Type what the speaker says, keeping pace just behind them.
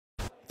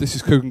This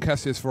is Kugan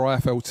Cassius for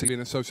IFL TV in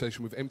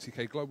association with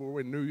MTK Global. We're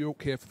in New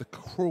York here for the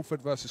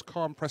Crawford versus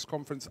Khan press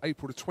conference,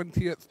 April the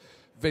 20th.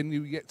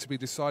 Venue yet to be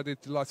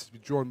decided. Delighted to be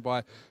joined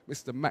by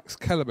Mr. Max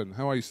Kellerman.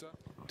 How are you, sir?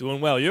 Doing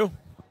well, you?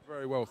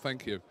 Very well,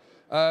 thank you.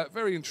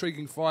 Very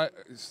intriguing fight.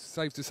 It's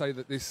safe to say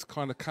that this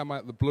kind of came out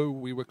of the blue.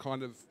 We were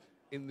kind of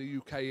in the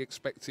UK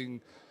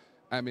expecting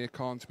Amir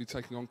Khan to be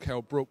taking on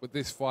Kell Brook, but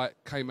this fight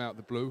came out of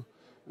the blue.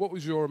 What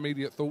was your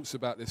immediate thoughts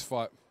about this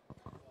fight?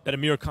 That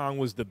Amir Khan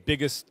was the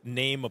biggest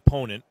name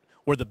opponent,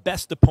 or the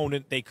best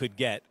opponent they could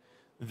get,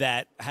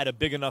 that had a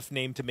big enough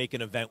name to make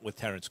an event with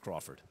Terence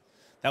Crawford.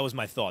 That was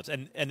my thoughts.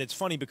 And it's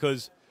funny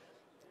because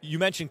you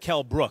mentioned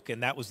Kell Brook,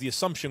 and that was the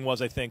assumption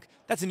was, I think,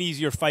 that's an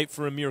easier fight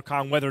for Amir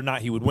Khan, whether or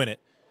not he would win it.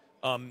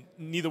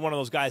 Neither one of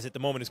those guys at the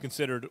moment is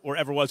considered, or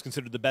ever was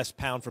considered, the best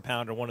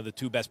pound-for-pound or one of the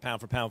two best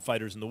pound-for-pound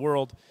fighters in the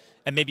world.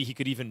 And maybe he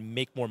could even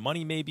make more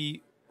money,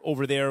 maybe,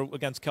 over there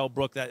against Kell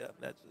Brook. That's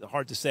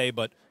hard to say,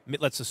 but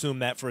let's assume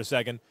that for a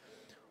second.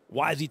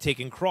 Why is he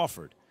taking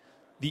Crawford?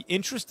 The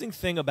interesting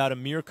thing about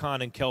Amir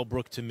Khan and Kell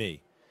Brook to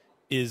me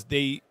is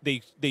they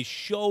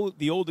show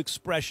the old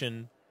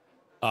expression,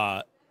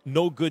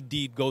 no good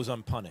deed goes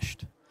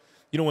unpunished.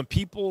 You know, when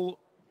people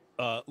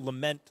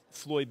lament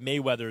Floyd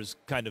Mayweather's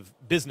kind of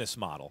business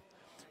model,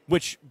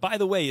 which, by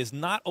the way, is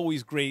not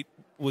always great,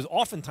 was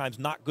oftentimes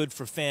not good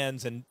for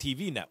fans and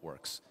TV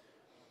networks,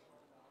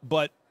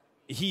 but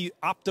he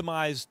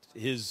optimized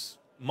his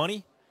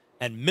money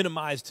and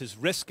minimized his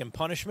risk and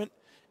punishment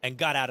and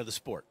got out of the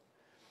sport.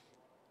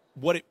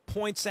 What it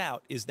points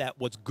out is that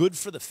what's good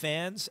for the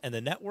fans and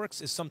the networks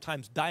is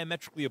sometimes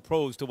diametrically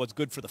opposed to what's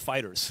good for the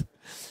fighters.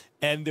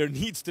 And there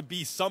needs to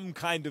be some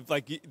kind of,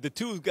 like, the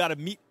two have got to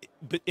meet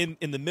in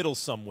the middle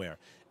somewhere.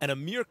 And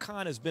Amir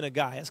Khan has been a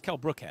guy, as Kell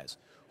Brook has,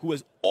 who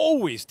has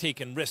always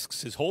taken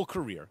risks his whole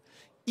career,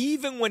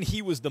 even when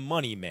he was the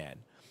money man.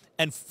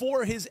 And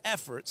for his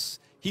efforts,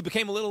 he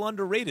became a little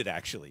underrated,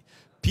 actually.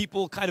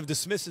 People kind of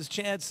dismiss his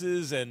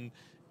chances, and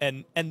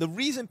the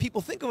reason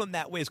people think of him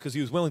that way is because he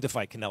was willing to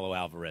fight Canelo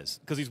Alvarez,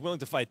 because he's willing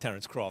to fight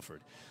Terence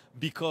Crawford,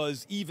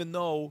 because even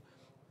though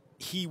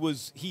he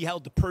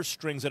held the purse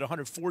strings at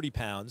 140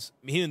 pounds,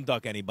 he didn't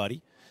duck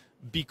anybody,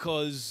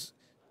 because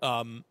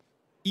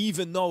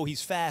even though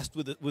he's fast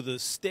with a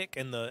stick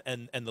and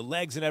the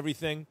legs and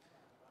everything,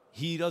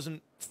 he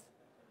doesn't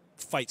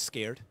fight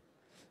scared.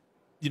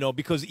 You know,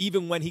 because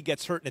even when he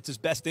gets hurt and it's his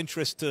best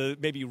interest to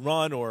maybe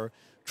run or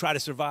try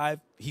to survive,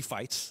 he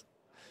fights.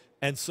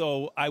 And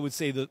so I would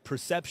say the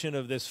perception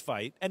of this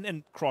fight,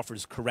 and Crawford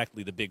is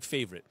correctly the big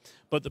favorite,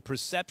 but the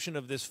perception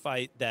of this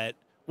fight that,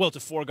 well, it's a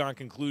foregone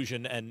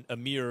conclusion and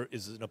Amir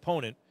is an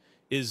opponent,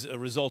 is a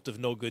result of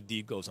no good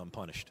deed goes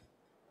unpunished.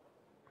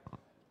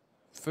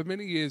 For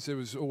many years, there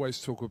was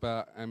always talk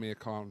about Amir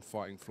Khan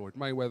fighting Floyd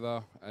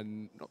Mayweather,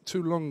 and not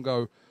too long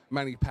ago,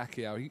 Manny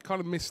Pacquiao. He kind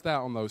of missed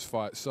out on those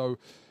fights. So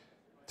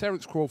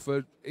Terence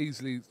Crawford,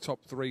 easily top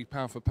three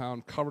pound for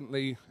pound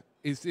currently.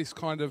 Is this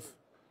kind of,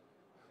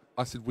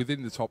 I said,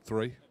 within the top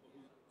three?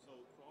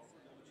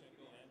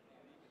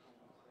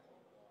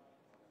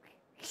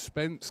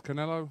 Spence,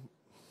 Canelo?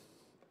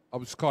 I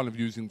was kind of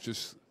using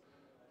just,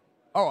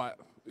 all right,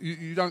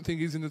 you don't think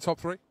he's in the top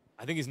three?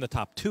 I think he's in the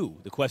top two.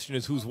 The question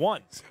is who's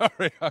won.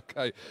 Sorry,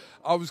 okay.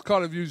 I was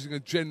kind of using a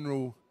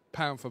general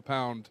pound for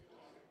pound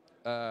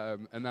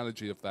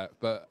analogy of that.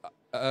 But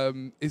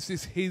is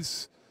this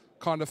his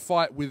kind of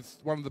fight with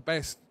one of the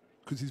best,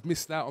 because he's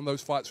missed out on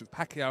those fights with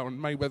Pacquiao and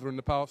Mayweather in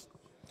the past?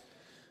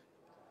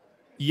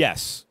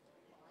 Yes.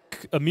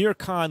 Amir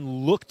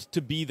Khan looked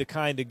to be the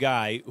kind of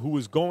guy who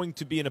was going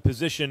to be in a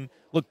position,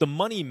 look, the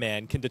money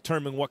man can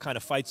determine what kind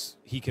of fights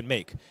he can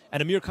make.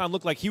 And Amir Khan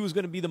looked like he was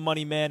going to be the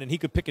money man and he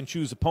could pick and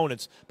choose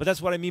opponents. But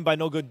that's what I mean by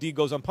no good deed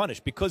goes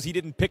unpunished. Because he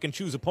didn't pick and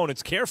choose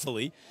opponents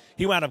carefully,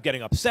 he wound up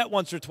getting upset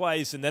once or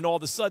twice, and then all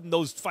of a sudden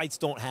those fights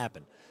don't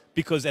happen.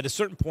 Because at a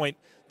certain point,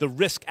 the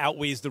risk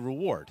outweighs the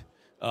reward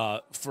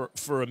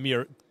for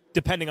Amir,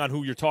 depending on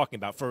who you're talking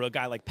about, for a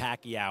guy like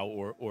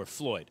Pacquiao or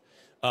Floyd.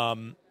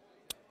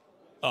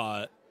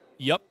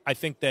 Yep, I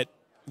think that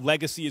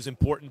legacy is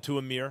important to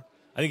Amir.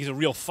 I think he's a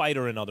real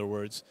fighter, in other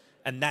words,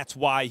 and that's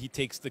why he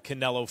takes the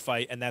Canelo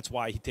fight, and that's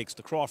why he takes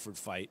the Crawford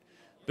fight,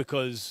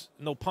 because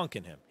no punk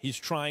in him. He's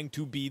trying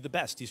to be the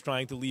best. He's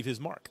trying to leave his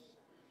mark.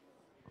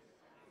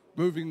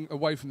 Moving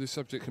away from this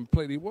subject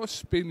completely,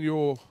 what's been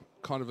your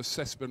kind of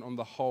assessment on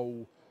the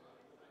whole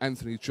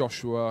Anthony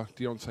Joshua,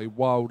 Deontay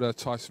Wilder,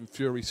 Tyson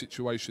Fury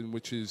situation,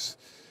 which is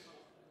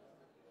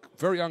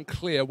very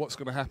unclear what's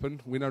going to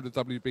happen? We know the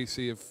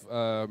WBC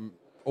have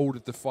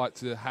ordered the fight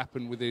to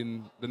happen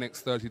within the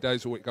next 30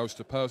 days, or it goes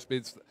to purse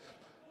bids.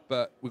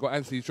 But we've got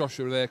Anthony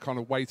Joshua there kind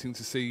of waiting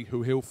to see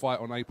who he'll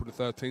fight on April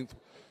the 13th.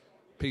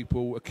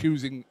 People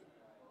accusing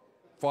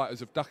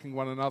fighters of ducking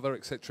one another,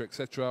 etc.,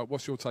 etc.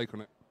 What's your take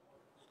on it?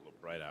 A little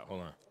bright out.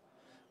 Hold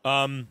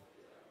on.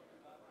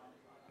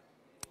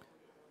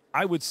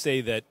 I would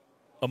say that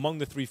among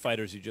the three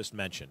fighters you just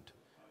mentioned,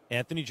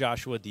 Anthony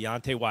Joshua,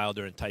 Deontay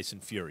Wilder, and Tyson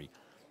Fury,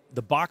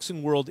 the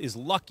boxing world is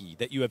lucky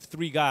that you have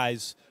three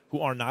guys who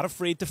are not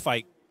afraid to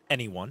fight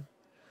anyone,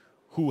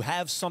 who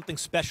have something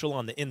special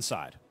on the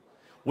inside.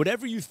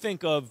 whatever you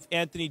think of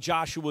Anthony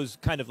Joshua's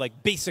kind of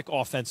like basic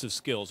offensive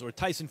skills, or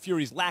Tyson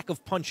Fury's lack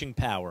of punching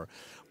power,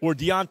 or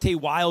Deontay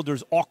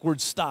Wilder's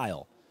awkward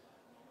style,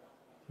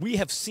 we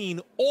have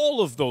seen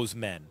all of those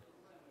men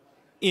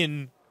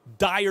in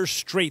dire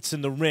straits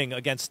in the ring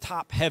against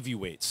top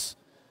heavyweights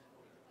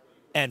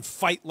and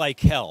fight like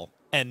hell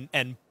and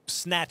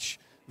snatch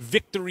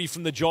victory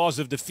from the jaws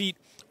of defeat,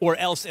 or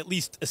else at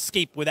least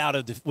escape without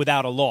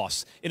a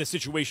loss in a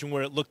situation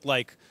where it looked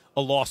like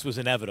a loss was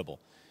inevitable.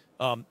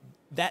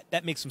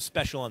 That makes them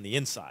special on the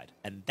inside,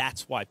 and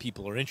that's why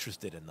people are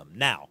interested in them.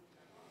 Now,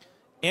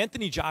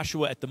 Anthony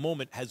Joshua at the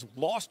moment has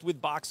lost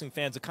with boxing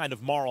fans a kind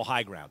of moral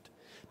high ground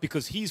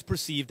because he's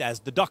perceived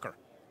as the ducker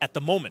at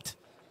the moment.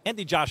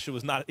 Anthony Joshua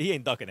he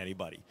ain't ducking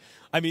anybody.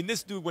 I mean,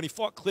 this dude, when he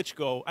fought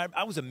Klitschko,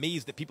 I was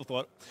amazed that people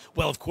thought,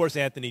 well, of course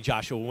Anthony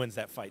Joshua wins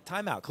that fight.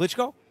 Time out.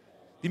 Klitschko?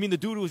 You mean the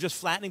dude who was just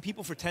flattening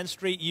people for 10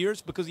 straight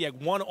years because he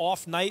had one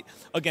off night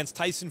against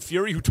Tyson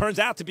Fury, who turns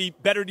out to be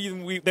better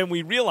than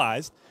we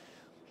realized,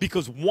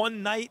 because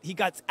one night he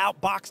got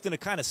outboxed in a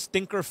kind of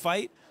stinker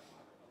fight?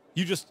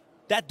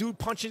 That dude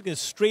punching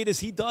as straight as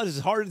he does, as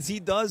hard as he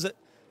does,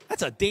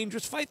 that's a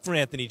dangerous fight for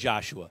Anthony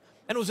Joshua.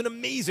 And it was an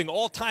amazing,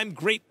 all-time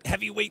great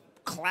heavyweight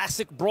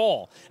classic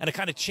brawl and a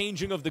kind of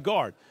changing of the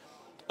guard.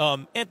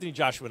 Anthony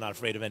Joshua not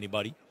afraid of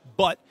anybody,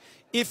 but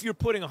if you're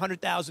putting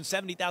 100,000,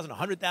 70,000,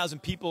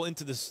 100,000 people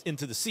into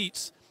the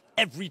seats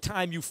every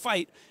time you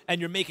fight,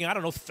 and you're making, I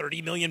don't know,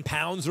 30 million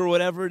pounds or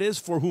whatever it is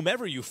for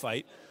whomever you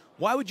fight,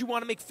 why would you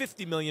want to make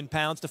 50 million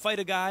pounds to fight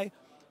a guy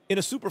in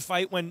a super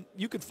fight when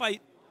you could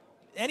fight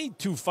any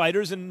two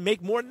fighters and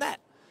make more than that?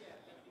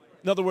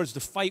 In other words, the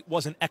fight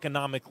wasn't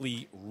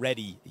economically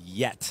ready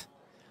yet.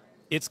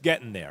 It's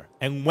getting there.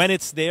 And when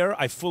it's there,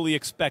 I fully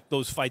expect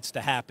those fights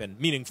to happen,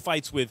 meaning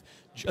fights with,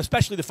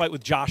 especially the fight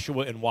with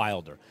Joshua and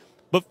Wilder.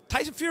 But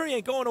Tyson Fury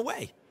ain't going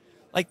away.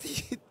 Like,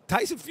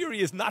 Tyson Fury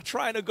is not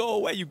trying to go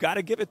away. You got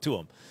to give it to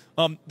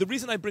him. The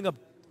reason I bring up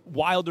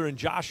Wilder and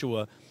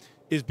Joshua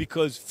is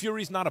because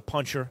Fury's not a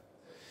puncher.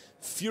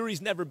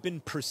 Fury's never been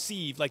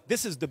perceived, like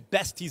this is the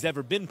best he's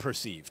ever been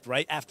perceived,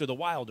 right, after the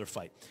Wilder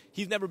fight.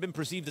 He's never been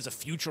perceived as a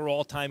future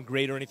all-time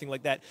great or anything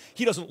like that.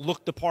 He doesn't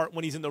look the part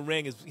when he's in the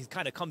ring. He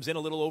kind of comes in a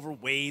little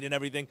overweight and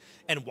everything.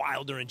 And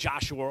Wilder and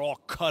Joshua are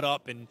all cut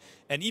up. And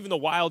even though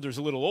Wilder's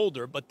a little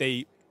older, but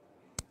they're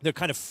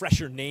kind of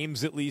fresher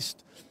names at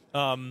least.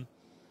 But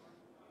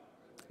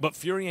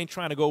Fury ain't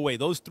trying to go away.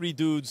 Those three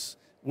dudes,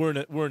 we're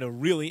in a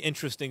really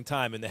interesting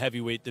time in the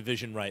heavyweight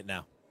division right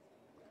now.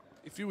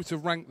 If you were to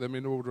rank them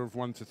in order of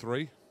 1 to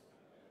 3,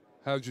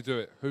 how'd you do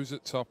it? Who's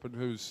at top and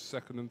who's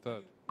second and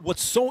third?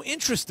 What's so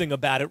interesting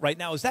about it right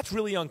now is that's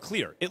really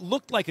unclear. It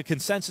looked like a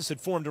consensus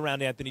had formed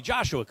around Anthony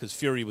Joshua because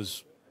Fury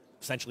was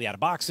essentially out of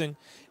boxing,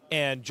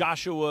 and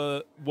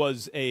Joshua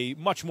was a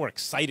much more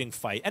exciting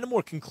fight and a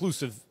more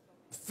conclusive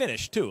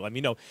finish, too. I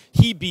mean,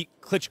 he beat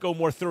Klitschko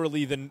more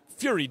thoroughly than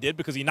Fury did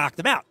because he knocked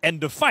him out.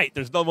 End of fight.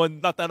 There's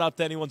not that up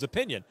to anyone's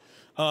opinion.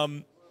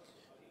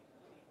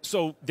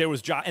 So there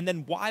was and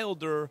then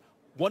Wilder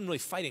wasn't really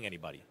fighting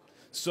anybody.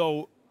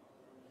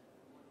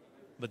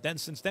 But then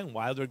since then,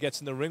 Wilder gets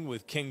in the ring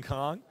with King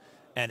Kong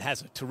and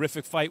has a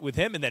terrific fight with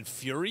him, and then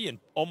Fury, and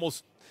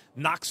almost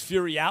knocks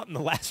Fury out in the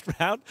last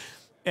round.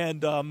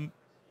 And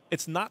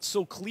it's not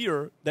so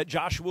clear that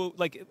Joshua,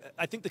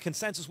 I think the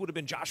consensus would have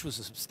been Joshua's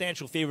a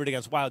substantial favorite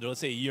against Wilder, let's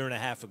say a year and a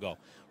half ago.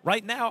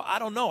 Right now, I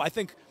don't know. I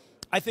think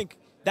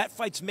that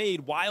fight's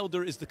made.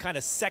 Wilder is the kind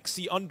of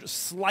sexy,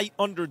 slight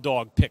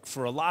underdog pick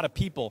for a lot of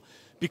people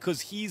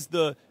because he's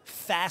the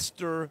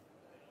faster,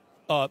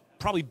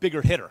 probably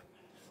bigger hitter,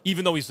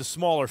 even though he's the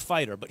smaller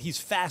fighter. But he's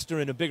faster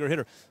and a bigger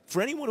hitter.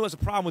 For anyone who has a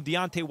problem with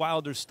Deontay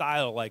Wilder's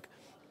style, like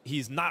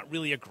he's not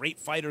really a great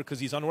fighter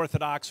because he's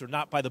unorthodox or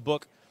not by the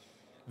book,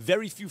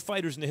 very few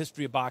fighters in the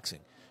history of boxing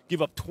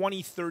give up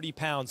 20, 30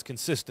 pounds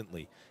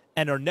consistently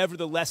and are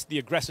nevertheless the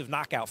aggressive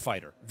knockout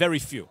fighter. Very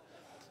few.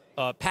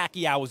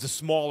 Pacquiao was a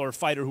smaller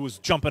fighter who was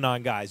jumping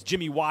on guys.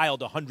 Jimmy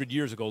Wild 100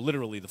 years ago,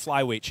 literally, the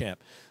flyweight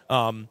champ.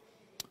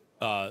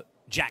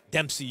 Jack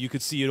Dempsey, you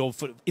could see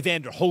it.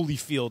 Evander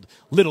Holyfield,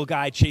 little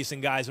guy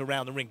chasing guys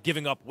around the ring,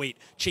 giving up weight,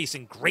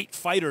 chasing great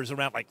fighters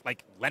around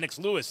like Lennox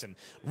Lewis and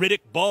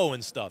Riddick Bowe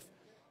and stuff.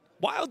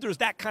 Wilder's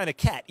that kind of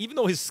cat. Even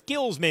though his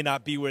skills may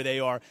not be where they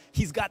are,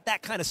 he's got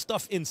that kind of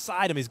stuff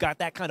inside him. He's got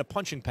that kind of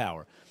punching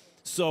power.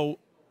 So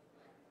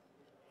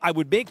I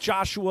would make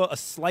Joshua a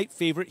slight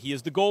favorite. He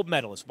is the gold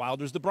medalist.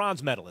 Wilder's the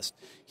bronze medalist.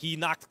 He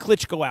knocked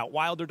Klitschko out.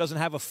 Wilder doesn't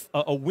have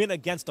a win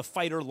against a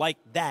fighter like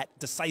that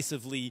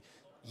decisively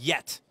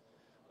yet.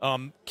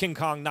 King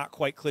Kong, not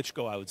quite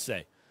Klitschko, I would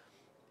say.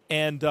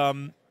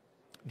 And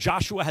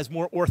Joshua has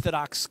more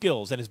orthodox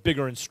skills and is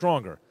bigger and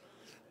stronger.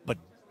 But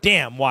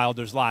damn,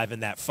 Wilder's live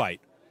in that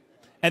fight.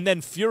 And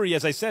then Fury,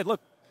 as I said,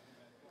 look,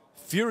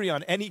 Fury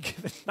on any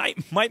given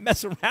night might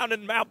mess around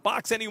and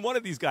outbox any one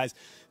of these guys.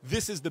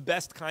 This is the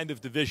best kind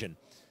of division.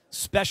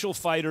 Special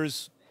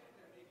fighters,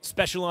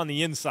 special on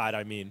the inside,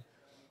 I mean,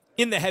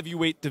 in the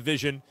heavyweight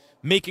division,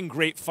 making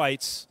great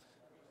fights.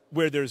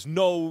 where there's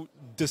no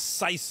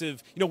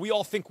decisive, we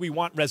all think we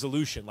want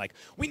resolution. Like,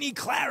 we need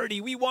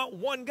clarity. We want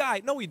one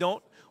guy. No, we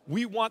don't.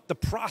 We want the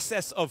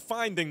process of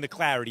finding the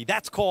clarity.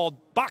 That's called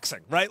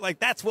boxing, right? Like,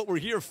 that's what we're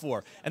here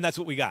for, and that's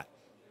what we got.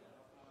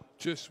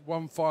 Just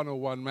one final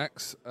one,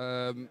 Max.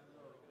 How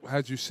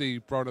do you see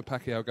Brian and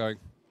Pacquiao going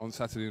on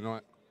Saturday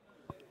night?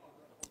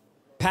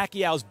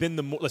 Pacquiao's been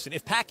listen,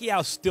 if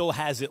Pacquiao still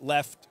has it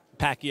left,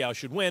 Pacquiao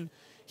should win.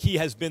 He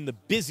has been the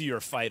busier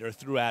fighter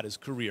throughout his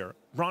career.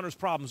 Bronner's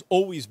problem's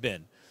always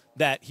been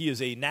that he is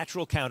a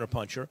natural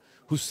counterpuncher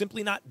who's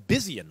simply not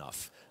busy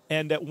enough.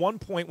 And at one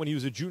point when he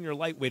was a junior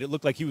lightweight, it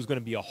looked like he was going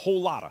to be a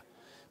whole lotta.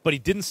 But he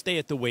didn't stay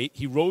at the weight.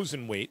 He rose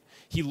in weight.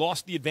 He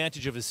lost the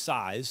advantage of his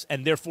size,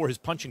 and therefore his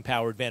punching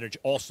power advantage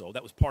also.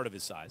 That was part of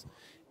his size.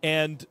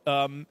 And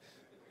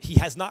he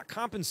has not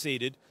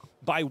compensated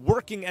by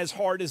working as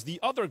hard as the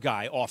other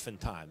guy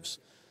oftentimes.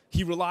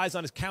 He relies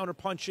on his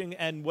counterpunching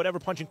and whatever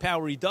punching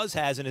power he does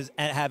have in his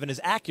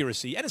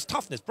accuracy and his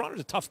toughness. Bronner's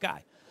a tough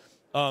guy.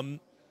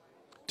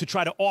 To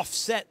try to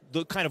offset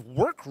the kind of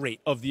work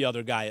rate of the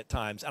other guy at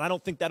times. And I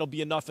don't think that'll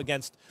be enough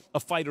against a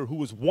fighter who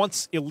was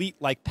once elite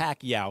like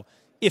Pacquiao,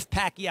 if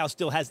Pacquiao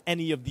still has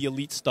any of the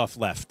elite stuff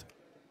left.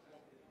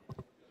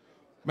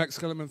 Max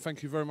Kellerman,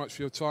 thank you very much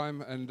for your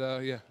time. And,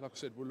 yeah, like I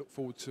said, we'll look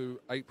forward to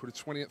April the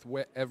 20th,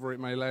 wherever it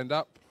may land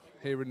up,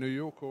 here in New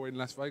York or in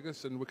Las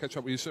Vegas, and we'll catch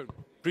up with you soon.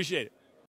 Appreciate it.